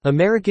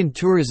American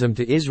tourism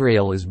to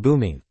Israel is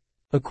booming.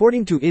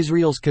 According to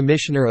Israel's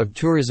Commissioner of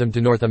Tourism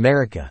to North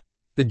America,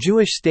 the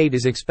Jewish state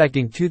is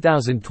expecting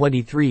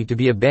 2023 to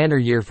be a banner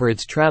year for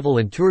its travel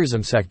and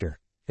tourism sector,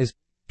 as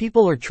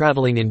people are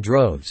traveling in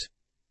droves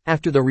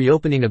after the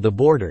reopening of the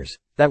borders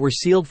that were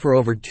sealed for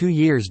over 2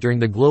 years during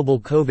the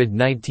global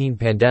COVID-19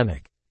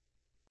 pandemic.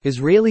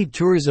 Israeli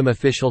tourism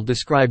official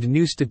described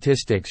new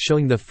statistics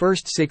showing the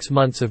first 6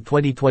 months of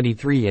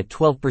 2023 at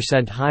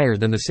 12% higher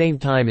than the same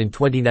time in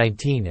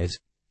 2019 as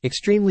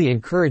extremely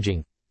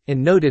encouraging,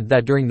 and noted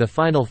that during the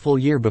final full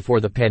year before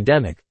the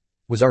pandemic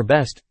was our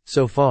best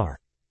so far.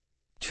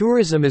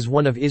 Tourism is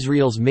one of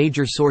Israel's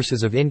major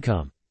sources of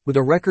income, with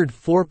a record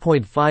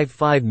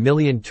 4.55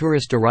 million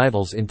tourist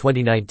arrivals in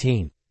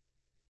 2019.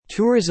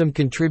 Tourism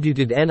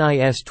contributed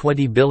NIS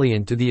 20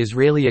 billion to the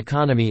Israeli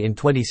economy in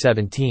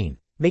 2017,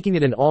 making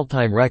it an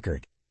all-time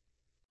record.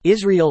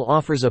 Israel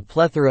offers a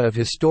plethora of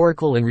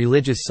historical and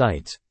religious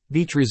sites,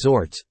 beach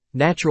resorts,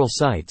 natural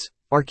sites,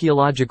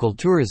 archaeological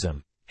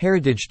tourism,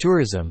 heritage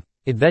tourism,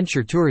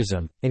 adventure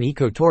tourism, and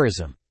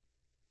ecotourism.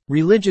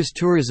 Religious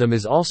tourism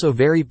is also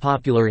very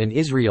popular in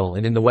Israel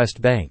and in the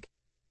West Bank.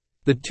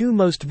 The two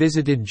most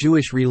visited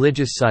Jewish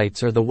religious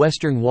sites are the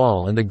Western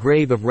Wall and the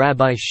grave of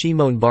Rabbi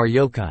Shimon Bar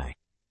Yochai.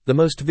 The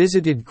most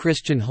visited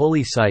Christian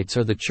holy sites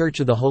are the Church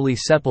of the Holy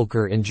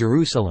Sepulchre in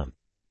Jerusalem,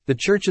 the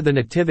Church of the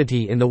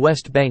Nativity in the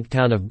West Bank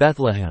town of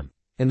Bethlehem,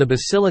 and the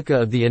Basilica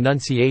of the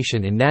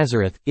Annunciation in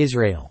Nazareth,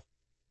 Israel.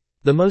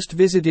 The most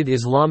visited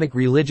Islamic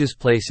religious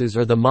places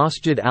are the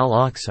Masjid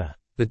al-Aqsa,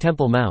 the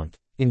Temple Mount,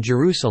 in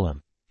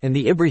Jerusalem, and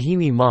the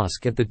Ibrahimi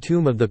Mosque at the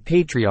Tomb of the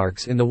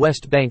Patriarchs in the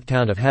West Bank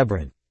town of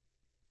Hebron.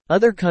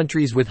 Other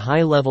countries with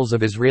high levels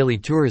of Israeli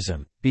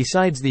tourism,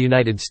 besides the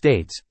United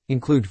States,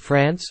 include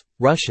France,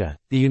 Russia,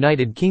 the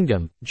United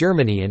Kingdom,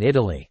 Germany and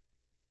Italy.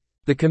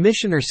 The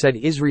commissioner said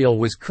Israel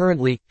was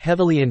currently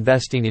heavily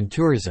investing in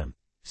tourism,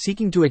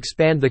 seeking to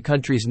expand the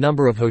country's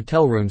number of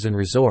hotel rooms and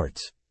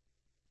resorts.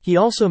 He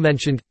also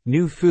mentioned,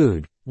 new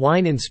food,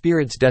 wine and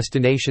spirits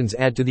destinations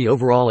add to the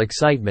overall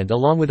excitement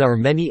along with our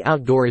many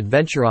outdoor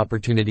adventure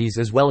opportunities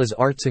as well as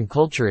arts and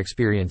culture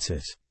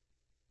experiences.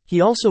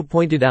 He also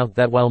pointed out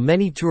that while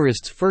many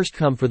tourists first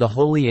come for the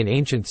holy and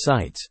ancient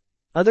sites,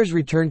 others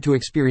return to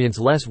experience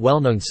less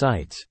well-known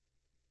sites.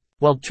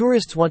 While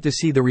tourists want to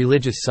see the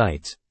religious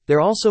sites,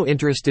 they're also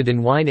interested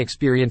in wine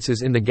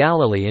experiences in the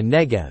Galilee and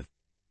Negev,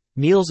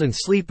 meals and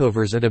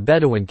sleepovers at a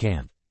Bedouin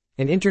camp,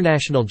 an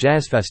international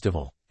jazz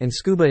festival, and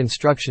scuba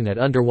instruction at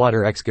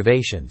underwater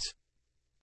excavations.